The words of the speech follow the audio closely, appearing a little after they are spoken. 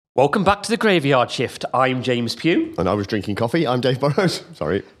Welcome back to the Graveyard Shift. I'm James Pugh. And I was drinking coffee. I'm Dave Burrows.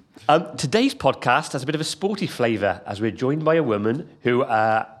 Sorry. Today's podcast has a bit of a sporty flavour as we're joined by a woman who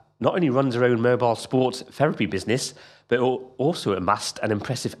not only runs her own mobile sports therapy business, but also amassed an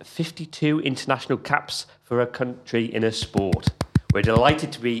impressive 52 international caps for her country in her sport. We're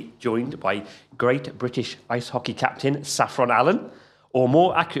delighted to be joined by great British ice hockey captain Saffron Allen, or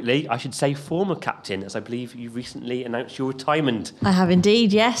more accurately, I should say former captain, as I believe you recently announced your retirement. I have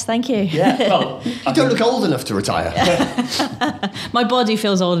indeed, yes, thank you. Yeah, well, You don't look old enough to retire. My body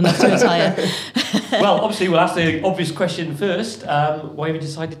feels old enough to retire. well, obviously, we'll ask the obvious question first. Why have you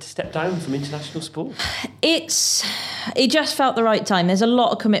decided to step down from international sport? It just felt the right time. There's a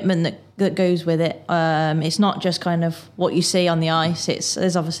lot of commitment that goes with it. It's not just kind of what you see on the ice.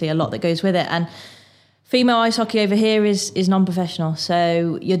 There's obviously a lot that goes with it. And female ice hockey over here is non-professional.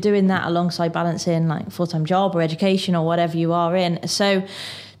 So you're doing that alongside balancing like a full-time job or education or whatever you are in. So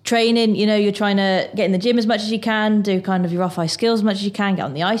training, you're trying to get in the gym as much as you can, do kind of your off-ice skills as much as you can, get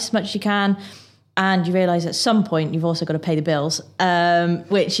on the ice as much as you can. And you realise at some point you've also got to pay the bills,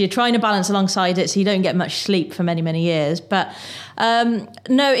 which you're trying to balance alongside it so you don't get much sleep for many, many years. But no,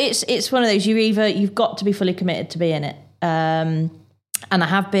 it's one of those, you've got to be fully committed to be in it. And I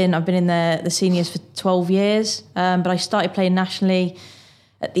have been. I've been in the seniors for 12 years, but I started playing nationally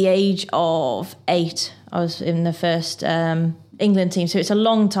at the age of 8. I was in the first England team, so it's a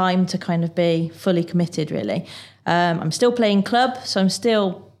long time to kind of be fully committed, really. I'm still playing club, so I'm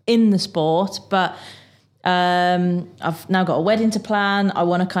still in the sport, but I've now got a wedding to plan. I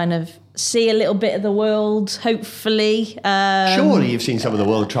want to kind of see a little bit of the world, hopefully. Surely you've seen some of the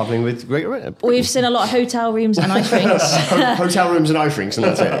world travelling with Great Britain. We've seen a lot of hotel rooms and ice rinks. Hotel rooms and ice rinks, and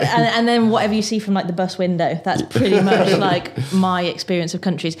that's it. And then whatever you see from like the bus window, that's pretty much like my experience of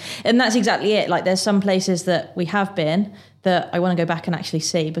countries. And that's exactly it. Like there's some places that we have been that I want to go back and actually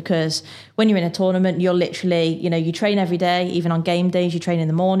see, because when you're in a tournament, you're literally, you train every day, even on game days, you train in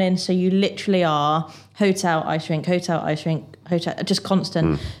the morning. So you literally are hotel, ice rink, hotel, just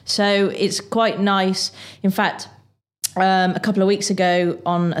constant. So it's quite nice. In fact, a couple of weeks ago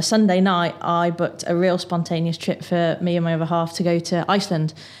on a Sunday night, I booked a real spontaneous trip for me and my other half to go to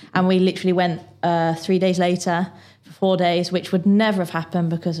Iceland. And we literally went 3 days later for 4 days, which would never have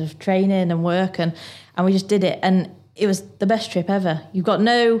happened because of training and work. And we just did it. And it was the best trip ever. You've got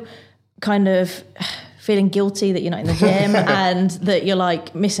no kind of feeling guilty that you're not in the gym and that you're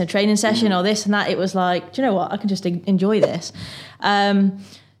like missing a training session or this and that. It was like, do you know what? I can just enjoy this.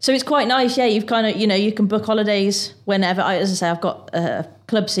 So it's quite nice. Yeah, you've kind of, you can book holidays whenever. As I say, I've got a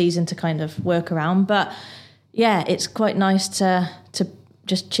club season to kind of work around. But yeah, it's quite nice to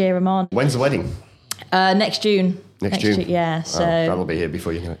just cheer them on. When's the wedding? Next June. Next June? Yeah, so... that'll be here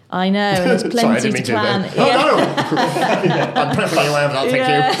before you know it. I know, and there's plenty to plan. Oh, no! I'm perfectly aware of that,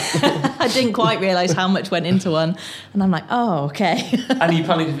 thank you. I didn't quite realise how much went into one. And I'm like, oh, okay. And are you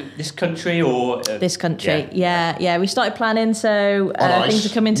planning this country or... This country, yeah. We started planning, so things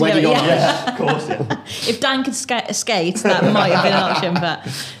are coming Wedding together. on Yeah, of course, yeah. If Dan could skate, that might have been an option, but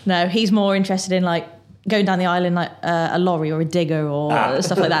no, he's more interested in like going down the island like a lorry or a digger or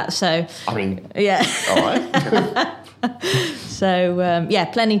stuff like that. So I mean, yeah. All right. So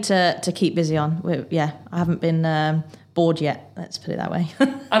plenty to keep busy on. I haven't been bored yet. Let's put it that way.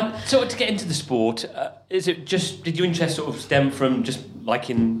 And so to get into the sport, is it just, did your interest sort of stem from just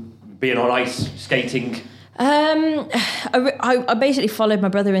liking being on ice, skating? I basically followed my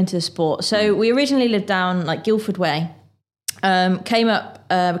brother into the sport. So we originally lived down like Guildford Way. Came up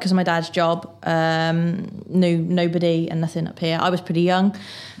because of my dad's job, knew nobody and nothing up here. I was pretty young.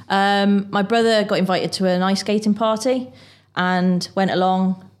 My brother got invited to an ice skating party and went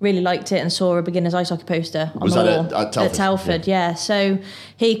along, really liked it, and saw a beginner's ice hockey poster on the wall at Telford. Yeah, so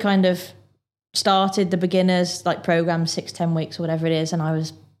he kind of started the beginners like program 6-10 weeks or whatever it is, and I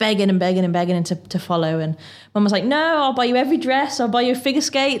was begging to follow, and Mum was like, no, I'll buy you every dress, I'll buy you figure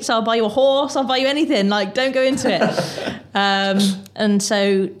skates, I'll buy you a horse, I'll buy you anything, like don't go into it. And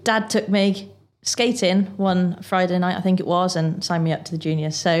so Dad took me skating one Friday night, I think it was, and signed me up to the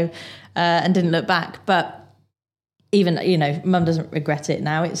juniors, so and didn't look back. But even Mum doesn't regret it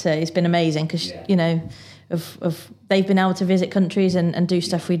now. It's been amazing because they've been able to visit countries and do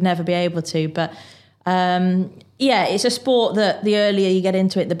stuff we'd never be able to. But it's a sport that the earlier you get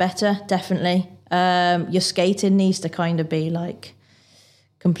into it, the better, definitely. Your skating needs to kind of be like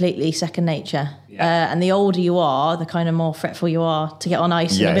completely second nature. Yeah. And the older you are, the kind of more fretful you are to get on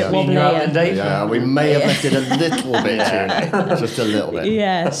ice and a bit wobbly. Yeah, we may have left it a little bit here and there, just a little bit.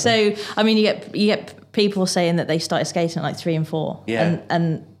 Yeah, so, I mean, you get people saying that they started skating at like 3 and 4. Yeah.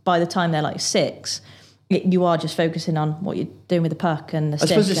 And by the time they're like 6... you are just focusing on what you're doing with the puck and the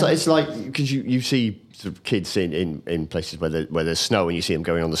stick. I suppose it's like because you see sort of kids in places where there's snow and you see them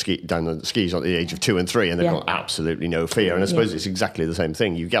going on down the skis at the age of 2 and 3 and they've got absolutely no fear. And I suppose it's exactly the same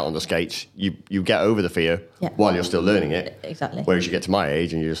thing. You get on the skates, you get over the fear while you're still learning it. Exactly. Whereas you get to my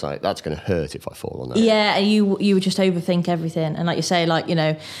age and you're just like, that's going to hurt if I fall on that. Yeah, and you would just overthink everything. And like you say, like, you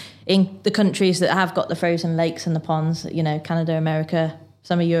know, in the countries that have got the frozen lakes and the ponds, you know, Canada, America,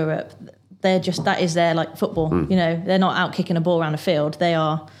 some of Europe, that is their like football. You know, they're not out kicking a ball around a field. They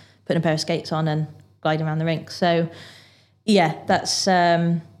are putting a pair of skates on and gliding around the rink. So yeah, that's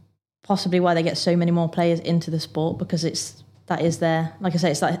possibly why they get so many more players into the sport, because that is their, like I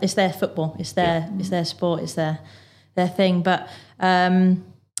say, it's their football. It's their sport. It's their thing. But no,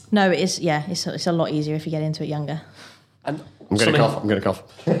 it's a lot easier if you get into it younger. And I'm going to cough.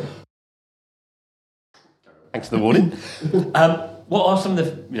 Thanks for the warning. What are some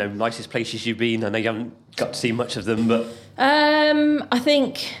of the nicest places you've been? I know you haven't got to see much of them, but I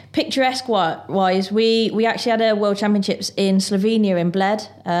think picturesque wise, we actually had a World Championships in Slovenia in Bled,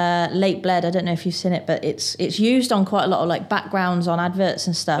 Lake Bled. I don't know if you've seen it, but it's used on quite a lot of like backgrounds on adverts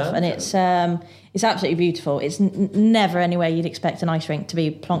and stuff, and it's absolutely beautiful. It's never anywhere you'd expect an ice rink to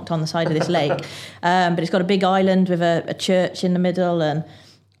be plonked on the side of this lake, but it's got a big island with a church in the middle, and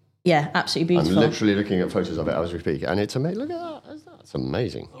yeah, absolutely beautiful. I'm literally looking at photos of it as we speak, and it's amazing. Look at that. That's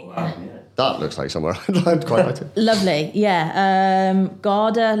amazing. Oh, wow. Yeah. That looks like somewhere I'd quite like it. Lovely, yeah.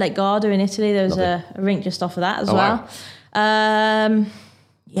 Lake Garda in Italy, there was a rink just off of that as well. Wow.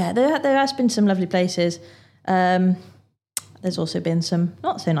 Yeah, there has been some lovely places. There's also been some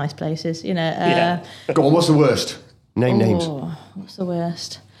not so nice places, you know. Go on, what's the worst? Name names. What's the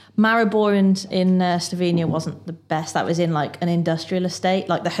worst? Maribor in Slovenia wasn't the best. That was in like an industrial estate,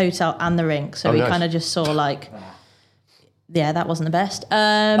 like the hotel and the rink. So we kind of just saw like, yeah, that wasn't the best.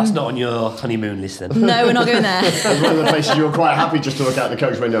 That's not on your honeymoon list then. No, we're not going there. That's one of the places you were quite happy just to look out the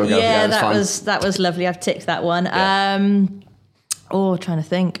coach window and go, yeah, that was lovely. I've ticked that one. Yeah. Trying to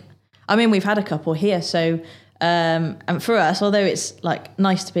think. I mean, we've had a couple here, so and for us, although it's like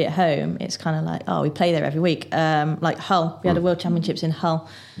nice to be at home, it's kind of like, we play there every week. Like Hull, we had a World Championships in Hull,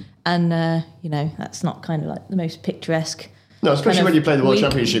 and that's not kind of like the most picturesque. No, especially when you play the World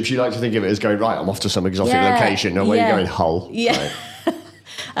Championships, you like to think of it as going, right, I'm off to some exotic location, or where you're going, Hull. Yeah.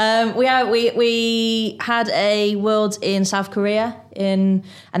 Right. We had a Worlds in South Korea and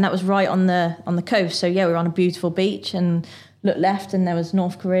that was right on the coast. So yeah, we were on a beautiful beach and looked left and there was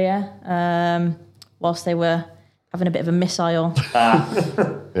North Korea. Whilst they were having a bit of a missile. So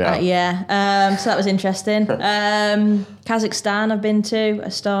that was interesting. Kazakhstan I've been to,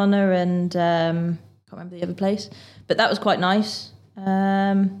 Astana, and can't remember the other place. But that was quite nice.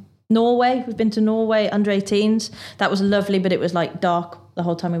 Norway, we've been to Norway, under 18s. That was lovely, but it was like dark the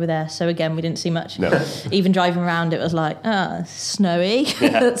whole time we were there. So again, we didn't see much. No. Even driving around, it was like, snowy.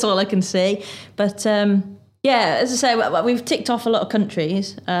 Yeah. That's all I can see. But as I say, we've ticked off a lot of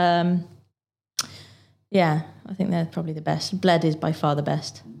countries. Yeah, I think they're probably the best. Bled is by far the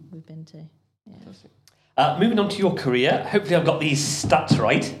best we've been to. Yeah. Moving on to your career, hopefully I've got these stats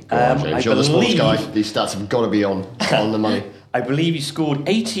right. You're the sports guy. These stats have got to be on the money. I believe you scored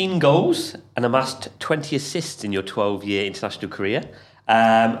 18 goals and amassed 20 assists in your 12-year international career.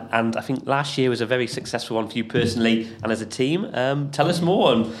 And I think last year was a very successful one for you personally and as a team. Tell us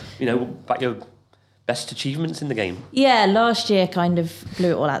more on, about your best achievements in the game. Yeah, last year kind of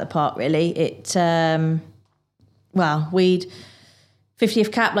blew it all out of the park, really. We'd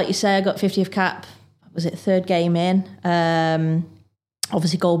 50th cap, like you say, I got 50th cap. Was it third game in?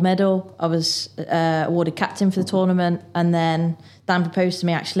 Obviously gold medal. I was awarded captain for the tournament, and then Dan proposed to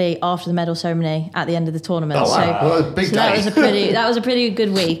me actually after the medal ceremony at the end of the tournament. Oh wow! So, big day. That was a pretty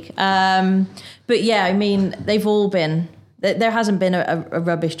good week. But yeah, I mean, they've all been. There hasn't been a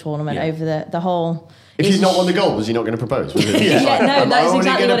rubbish tournament over the whole. If you'd not won the gold, was he not going to propose? Was it? That's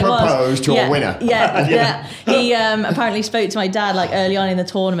exactly what it was. I'm only going to propose to a winner. Yeah. He apparently spoke to my dad like early on in the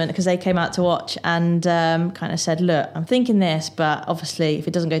tournament because they came out to watch and kind of said, "Look, I'm thinking this, but obviously if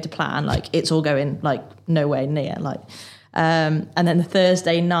it doesn't go to plan, like it's all going like nowhere near." And then the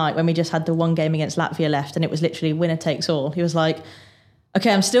Thursday night when we just had the one game against Latvia left and it was literally winner takes all, he was like,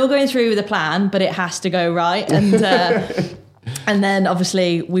 "Okay, I'm still going through with the plan, but it has to go right." And then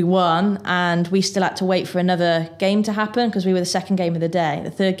obviously we won and we still had to wait for another game to happen because we were the second game of the day. The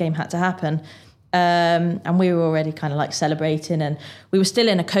third game had to happen. And we were already kind of like celebrating and we were still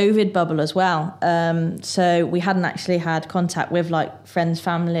in a COVID bubble as well. So we hadn't actually had contact with like friends,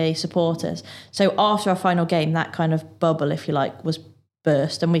 family, supporters. So after our final game, that kind of bubble, if you like, was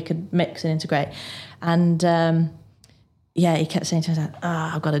burst and we could mix and integrate. And yeah, he kept saying to us,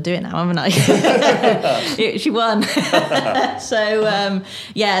 I've got to do it now, haven't I? She won. So,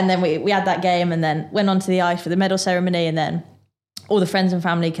 and then we had that game and then went onto the ice for the medal ceremony, and then all the friends and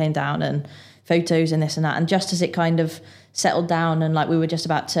family came down and photos and this and that. And just as it kind of settled down and like we were just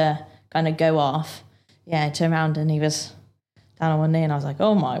about to kind of go off, I turned around and he was down on one knee and I was like,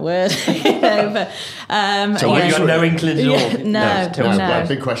 oh my word. So you got no inclination? No.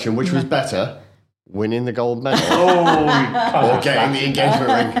 Big question, which was better? Winning the gold medal or getting the engagement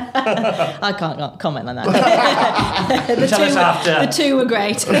ring? I can't comment on that. Tell us after. The two were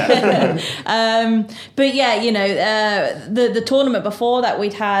great. But the tournament before that,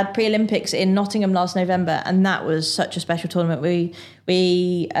 we'd had pre-Olympics in Nottingham last November, and that was such a special tournament. We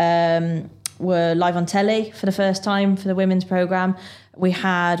were live on telly for the first time for the women's programme. We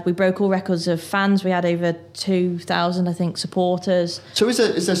broke all records of fans. We had over 2,000, I think, supporters. So is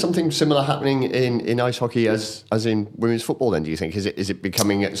there something similar happening in ice hockey as in women's football then, do you think? Is it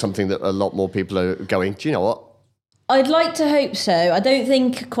becoming something that a lot more people are going, do you know what? I'd like to hope so. I don't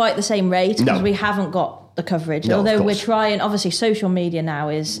think quite the same rate because we haven't got the coverage. No, although we're trying, obviously social media now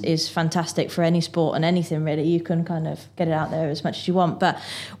is fantastic for any sport and anything really. You can kind of get it out there as much as you want. But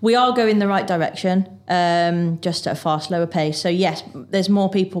we are going the right direction, just at a far slower pace. So yes, there's more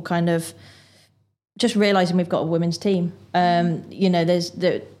people kind of just realising we've got a women's team.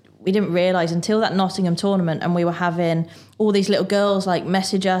 We didn't realise until that Nottingham tournament, and we were having all these little girls like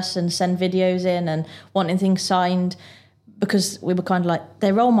message us and send videos in and wanting things signed, because we were kind of like,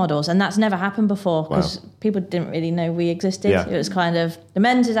 they're role models, and that's never happened before because people didn't really know we existed. Yeah. It was kind of, the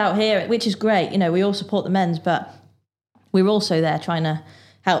men's is out here, which is great. We all support the men's, but we were also there trying to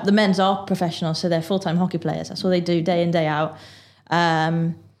help. The men's are professionals, so they're full-time hockey players. That's what they do day in, day out.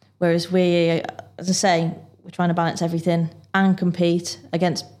 Whereas we, as I say, we're trying to balance everything and compete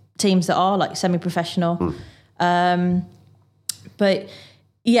against teams that are like semi-professional. But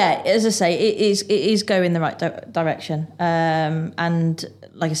yeah, as I say, it is going the right direction. And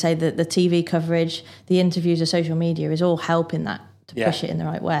like I say, the TV coverage, the interviews, the social media is all helping that to push it in the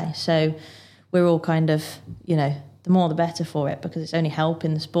right way. So we're all kind of, the more the better for it, because it's only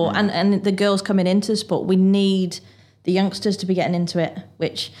helping the sport. And the girls coming into the sport, we need the youngsters to be getting into it,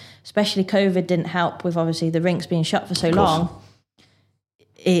 which especially COVID didn't help with obviously the rinks being shut for so long.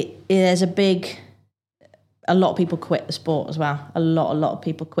 There's a lot of people quit the sport as well. A lot of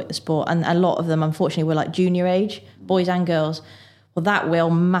people quit the sport, and a lot of them, unfortunately, were like junior age, boys and girls. Well, that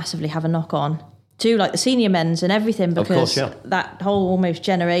will massively have a knock on to like the senior men's and everything, because that whole almost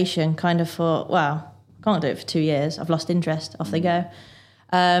generation kind of thought, well, can't do it for 2 years. I've lost interest. Off they go.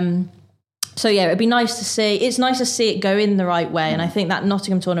 So yeah, it'd be nice to see. It's nice to see it go in the right way, and I think that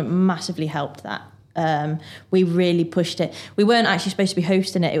Nottingham tournament massively helped that. We really pushed it. We weren't actually supposed to be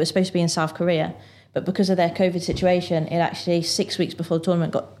hosting it. It was supposed to be in South Korea. But because of their COVID situation, it actually 6 weeks before the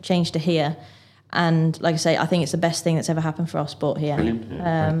tournament got changed to here. And like I say, I think it's the best thing that's ever happened for our sport here.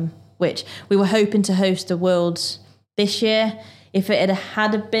 Which we were hoping to host the Worlds this year. If it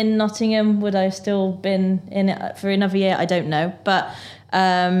had been Nottingham, would I have still been in it for another year? I don't know. But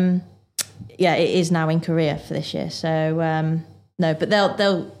it is now in Korea for this year. So no, but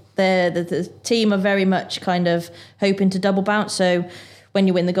the team are very much kind of hoping to double bounce. So when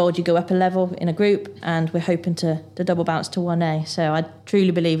you win the gold, you go up a level in a group, and we're hoping to double bounce to 1A. So I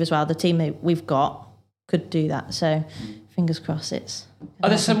truly believe as well the team that we've got could do that. So fingers crossed. Are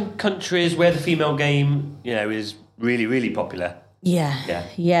there some countries where the female game, is really, really popular? Yeah.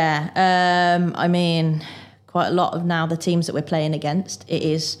 I mean, quite a lot of now the teams that we're playing against, it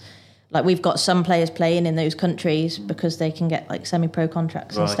is like we've got some players playing in those countries because they can get like semi-pro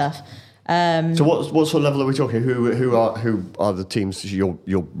contracts and stuff. So what sort of level are we talking? Who are the teams, your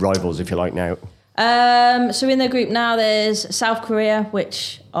rivals, if you like, now? So in their group now, there's South Korea,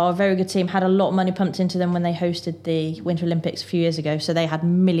 which are a very good team. Had a lot of money pumped into them when they hosted the Winter Olympics a few years ago. So they had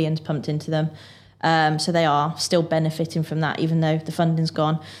millions pumped into them. So they are still benefiting from that, even though the funding's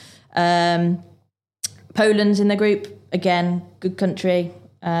gone. Poland's in their group, again, good country.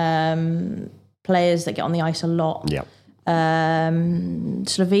 Players that get on the ice a lot. Yeah.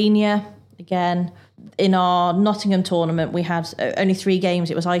 Slovenia, again. In our Nottingham tournament, we had only 3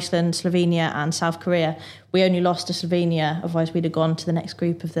 games. It was Iceland, Slovenia and South Korea. We only lost to Slovenia, otherwise we'd have gone to the next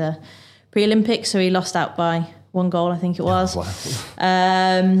group of the pre-Olympics. So we lost out by 1 goal, I think it was. Wow.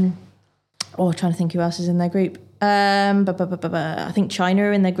 Trying to think who else is in their group. I think China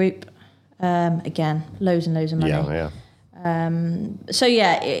are in their group. Again, loads and loads of money. Yeah. So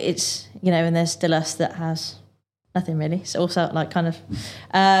yeah, it's, and there's still us that has nothing really. It's also like kind of,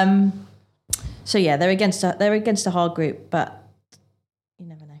 so yeah, they're against a hard group, but you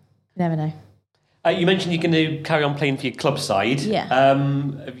never know. You mentioned you're going to carry on playing for your club side. Yeah.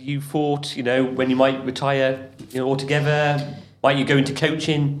 Have you thought, when you might retire, altogether? Might you go into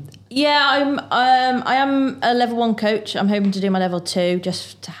coaching? Yeah, I am a level 1 coach. I'm hoping to do my level 2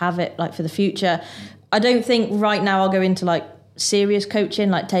 just to have it like for the future. I don't think right now I'll go into like serious coaching,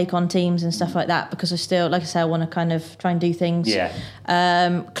 like take on teams and stuff like that, because I still, like I say, I want to kind of try and do things. Yeah.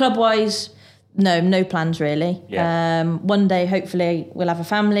 Club wise, no plans really. Yeah. One day, hopefully, we'll have a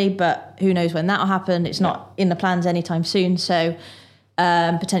family, but who knows when that'll happen? It's not in the plans anytime soon. So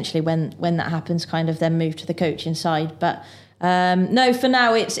potentially when that happens, kind of then move to the coaching side. But no, for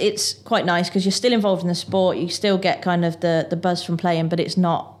now it's quite nice because you're still involved in the sport. You still get kind of the buzz from playing, but it's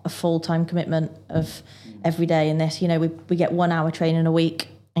not a full-time commitment of every day in this. We get 1 hour training a week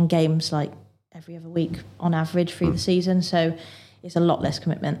and games like every other week on average through the season. So it's a lot less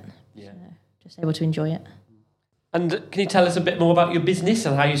commitment. Yeah. So just able to enjoy it. And can you tell us a bit more about your business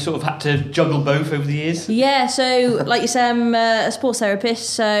and how you sort of had to juggle both over the years? Yeah, so like you said, I'm a sports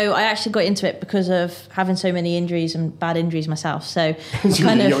therapist. So I actually got into it because of having so many injuries and bad injuries myself. So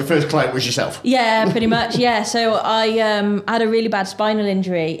your first client was yourself? Yeah, pretty much, yeah. So I had a really bad spinal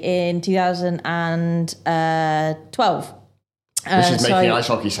injury in 2012. Which is making ice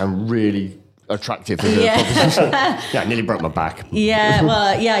hockey sound really attractive as a proposition. Yeah, I nearly broke my back. Yeah,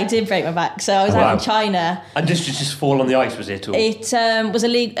 well, yeah, I did break my back. So I was out in China. And just fall on the ice, was it? Or? It was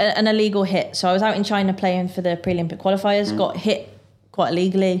an illegal hit. So I was out in China playing for the pre-Olympic qualifiers, got hit quite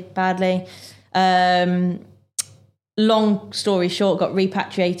illegally, badly. Long story short, got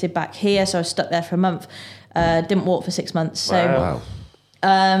repatriated back here. So I was stuck there for a month. Didn't walk for 6 months. So Wow.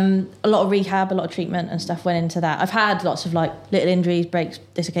 a lot of rehab, a lot of treatment and stuff went into that. I've had lots of like little injuries, breaks,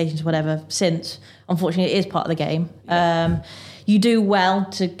 dislocations, whatever since. Unfortunately, it is part of the game. You do well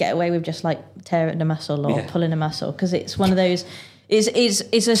to get away with just like tearing a muscle or pulling a muscle, because it's one of those.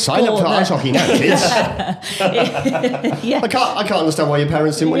 It's a Sign up for ice hockey now, kids. Yeah. I can't understand why your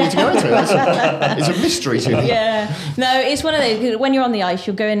parents didn't want you to go into it. It's a mystery to me. Yeah. No, it's one of those, when you're on the ice,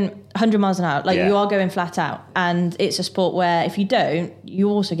 you're going 100 miles an hour. Like you are going flat out. And it's a sport where if you don't, you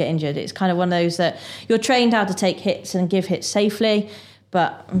also get injured. It's kind of one of those that you're trained how to take hits and give hits safely.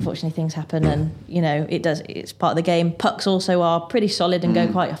 But unfortunately things happen and, it's part of the game. Pucks also are pretty solid and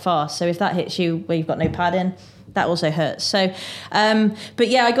go quite fast. So if that hits you where you've got no padding, that also hurts. So, but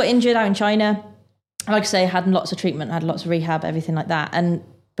yeah, I got injured out in China. Like I say, I had lots of treatment, had lots of rehab, everything like that. And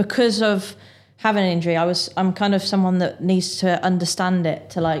because of having an injury, I'm kind of someone that needs to understand it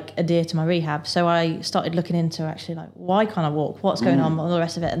to like adhere to my rehab. So I started looking into actually like, why can't I walk? What's going on? All the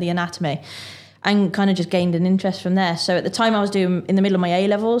rest of it and the anatomy, and kind of just gained an interest from there. So at the time I was doing in the middle of my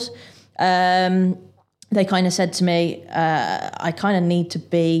A-levels, they kind of said to me, I kind of need to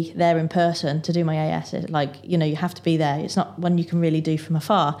be there in person to do my AS. It's like, you have to be there. It's not one you can really do from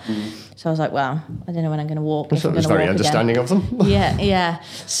afar. So I was like, well, I don't know when I'm going to walk. So it was very understanding of them. Yeah.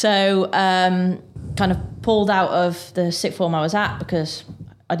 So kind of pulled out of the sixth form I was at because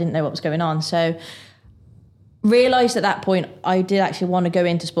I didn't know what was going on. So realised at that point I did actually want to go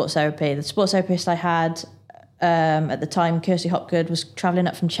into sports therapy. The sports therapist I had at the time, Kirsty Hopgood, was travelling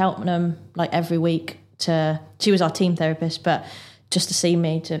up from Cheltenham like every week. She was our team therapist, but just to see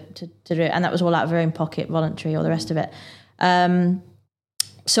me to do it, and that was all out of her own pocket, voluntary, all the rest of it.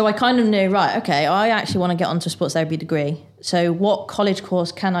 So I kind of knew, right, okay, I actually want to get onto a sports therapy degree. So what college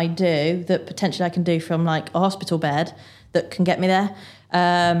course can I do that potentially I can do from like a hospital bed that can get me there?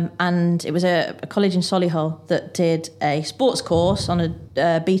 And it was a college in Solihull that did a sports course on a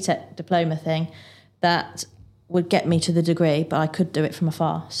BTEC diploma thing that would get me to the degree, but I could do it from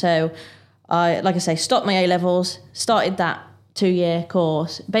afar. So I stopped my A-levels, started that 2-year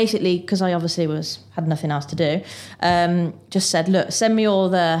course, basically because I obviously had nothing else to do. Just said, look, send me all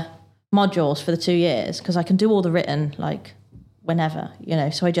the modules for the 2 years because I can do all the written like whenever,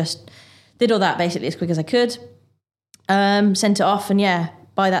 So I just did all that basically as quick as I could, sent it off, and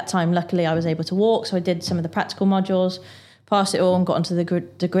by that time, luckily, I was able to walk. So I did some of the practical modules, passed it all and got onto the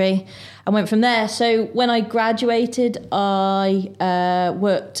degree and went from there. So when I graduated, I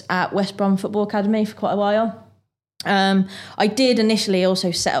worked at West Brom Football Academy for quite a while. I did initially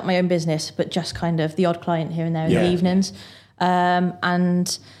also set up my own business, but just kind of the odd client here and there in the evenings.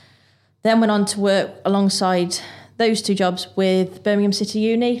 And then went on to work alongside those two jobs with Birmingham City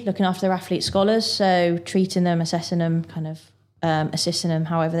Uni, looking after their athlete scholars. So treating them, assessing them, kind of assisting them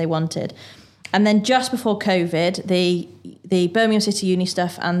however they wanted. And then just before COVID, the Birmingham City Uni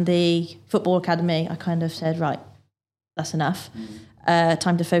stuff and the football academy, I kind of said, right, that's enough.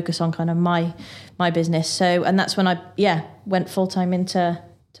 Time to focus on kind of my business. So, and that's when I went full time into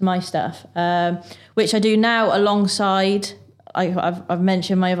my stuff, which I do now alongside I've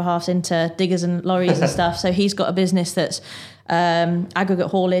mentioned my other half's into diggers and lorries and stuff. So he's got a business that's aggregate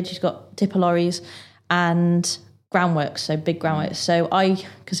haulage. He's got tipper lorries and groundworks, so big groundworks. So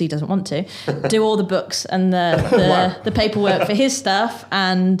because he doesn't want to, do all the books and the paperwork for his stuff,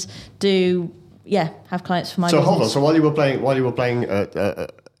 and have clients for my business. So hold on. So while you were playing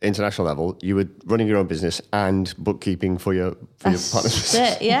international level, you were running your own business and bookkeeping for your partner's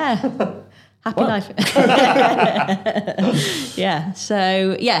business. Yeah. Happy life. Yeah.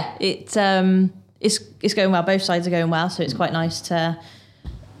 So yeah, it's going well. Both sides are going well, so it's quite nice to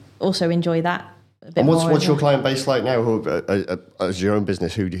also enjoy that a bit. And what's your client base like now? As your own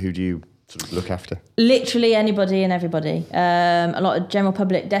business, who do you sort of look after? Literally anybody and everybody. A lot of general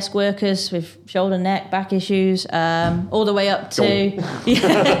public desk workers with shoulder, neck, back issues, all the way up to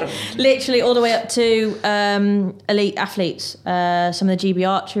literally all the way up to elite athletes. Some of the GB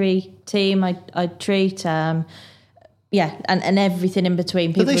archery team I treat. And everything in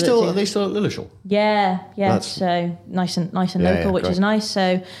between. Are they still at Lillishall? Yeah. So nice and local, which is nice.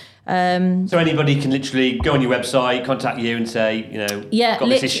 So. So anybody can literally go on your website, contact you and say, got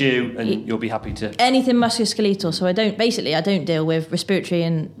this issue, and you'll be happy to... Anything musculoskeletal. So I don't deal with respiratory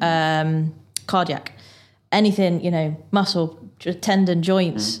and cardiac. Anything, muscle, tendon,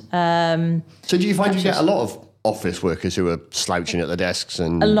 joints. So do you find you get a lot of office workers who are slouching at their desks?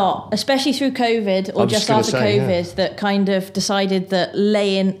 And a lot, especially through COVID or just after COVID, that kind of decided that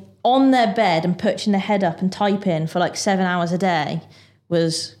laying on their bed and putting their head up and typing for like 7 hours a day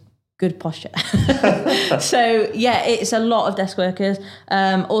was... good posture. So yeah, it's a lot of desk workers.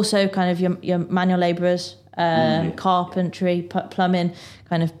 Also kind of your manual labourers, carpentry, plumbing,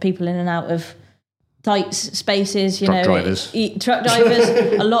 kind of people in and out of tight spaces, truck drivers,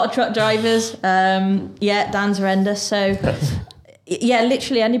 a lot of truck drivers. Dan's horrendous. So yeah,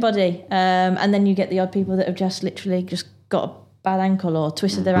 literally anybody. And then you get the odd people that have just literally just got a bad ankle or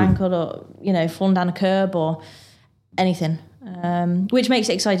twisted their ankle or, fallen down a curb or anything. Which makes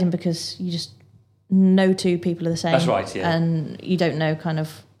it exciting because you just no two people are the same. That's right, yeah. And you don't know kind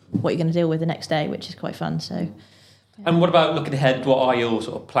of what you're going to deal with the next day, which is quite fun. So. Yeah. And what about looking ahead? What are your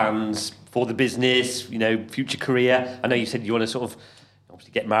sort of plans for the business? Future career. I know you said you want to sort of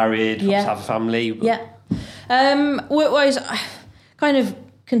obviously get married, have a family. Yeah. Work-wise, I kind of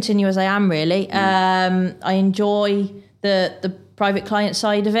continue as I am really. I enjoy the private client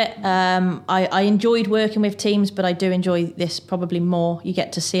side of it. I enjoyed working with teams, but I do enjoy this probably more. You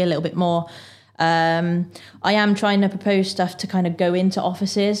get to see a little bit more. I am trying to propose stuff to kind of go into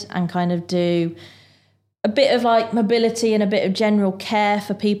offices and kind of do a bit of like mobility and a bit of general care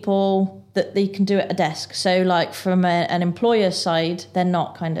for people that they can do at a desk. So like from an employer's side, they're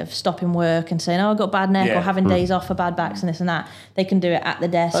not kind of stopping work and saying, I've got a bad neck or having days off for bad backs and this and that. They can do it at the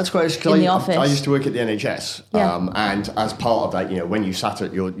desk. That's quite in the office. I used to work at the NHS. And as part of that, when you sat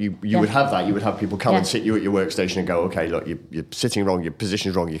at you would have that. You would have people come and sit you at your workstation and go, okay, look, you're sitting wrong, your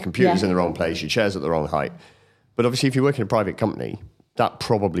position's wrong, your computer's in the wrong place, your chair's at the wrong height. But obviously if you work in a private company, that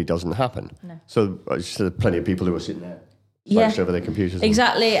probably doesn't happen. No. So there are plenty of people who are sitting there. Over their computers.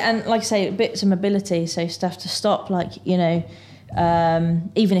 Exactly. And like I say, bits of mobility, so stuff to stop, like, even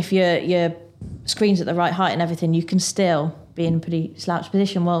if your screen's at the right height and everything, you can still be in a pretty slouched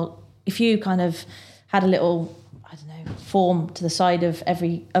position. Well, if you kind of had a little, form to the side of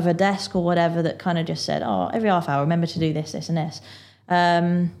every other desk or whatever that kind of just said, every half hour, remember to do this, and this.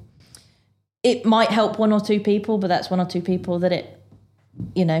 It might help one or two people, but that's one or two people that it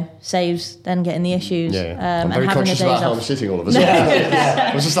saves then getting the issues. I'm very conscious about how I'm sitting all of a sudden.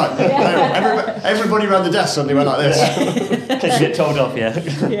 It was just like, everybody around the desk suddenly went like this. In case you get told off,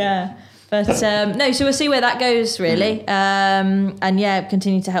 Yeah. But so we'll see where that goes, really. And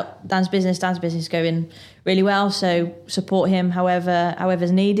continue to help Dan's business. Dan's business is going really well, so support him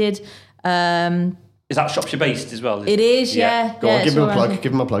however's needed. Is that Shropshire based as well? It is, yeah. Go on, give him a plug.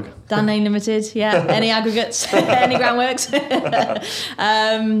 Give him a plug. Dan Lane Limited, yeah. Any aggregates, any groundworks.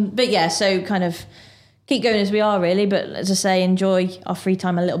 But yeah, so kind of keep going as we are, really. But as I say, enjoy our free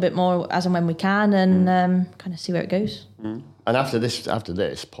time a little bit more as and when we can, and kind of see where it goes. And after this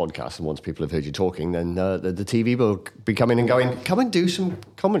podcast, and once people have heard you talking, then the TV will be coming and going. Come and do some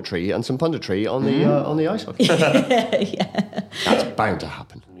commentary and some punditry on the ice hockey. Yeah. That's bound to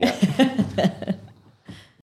happen. Yeah.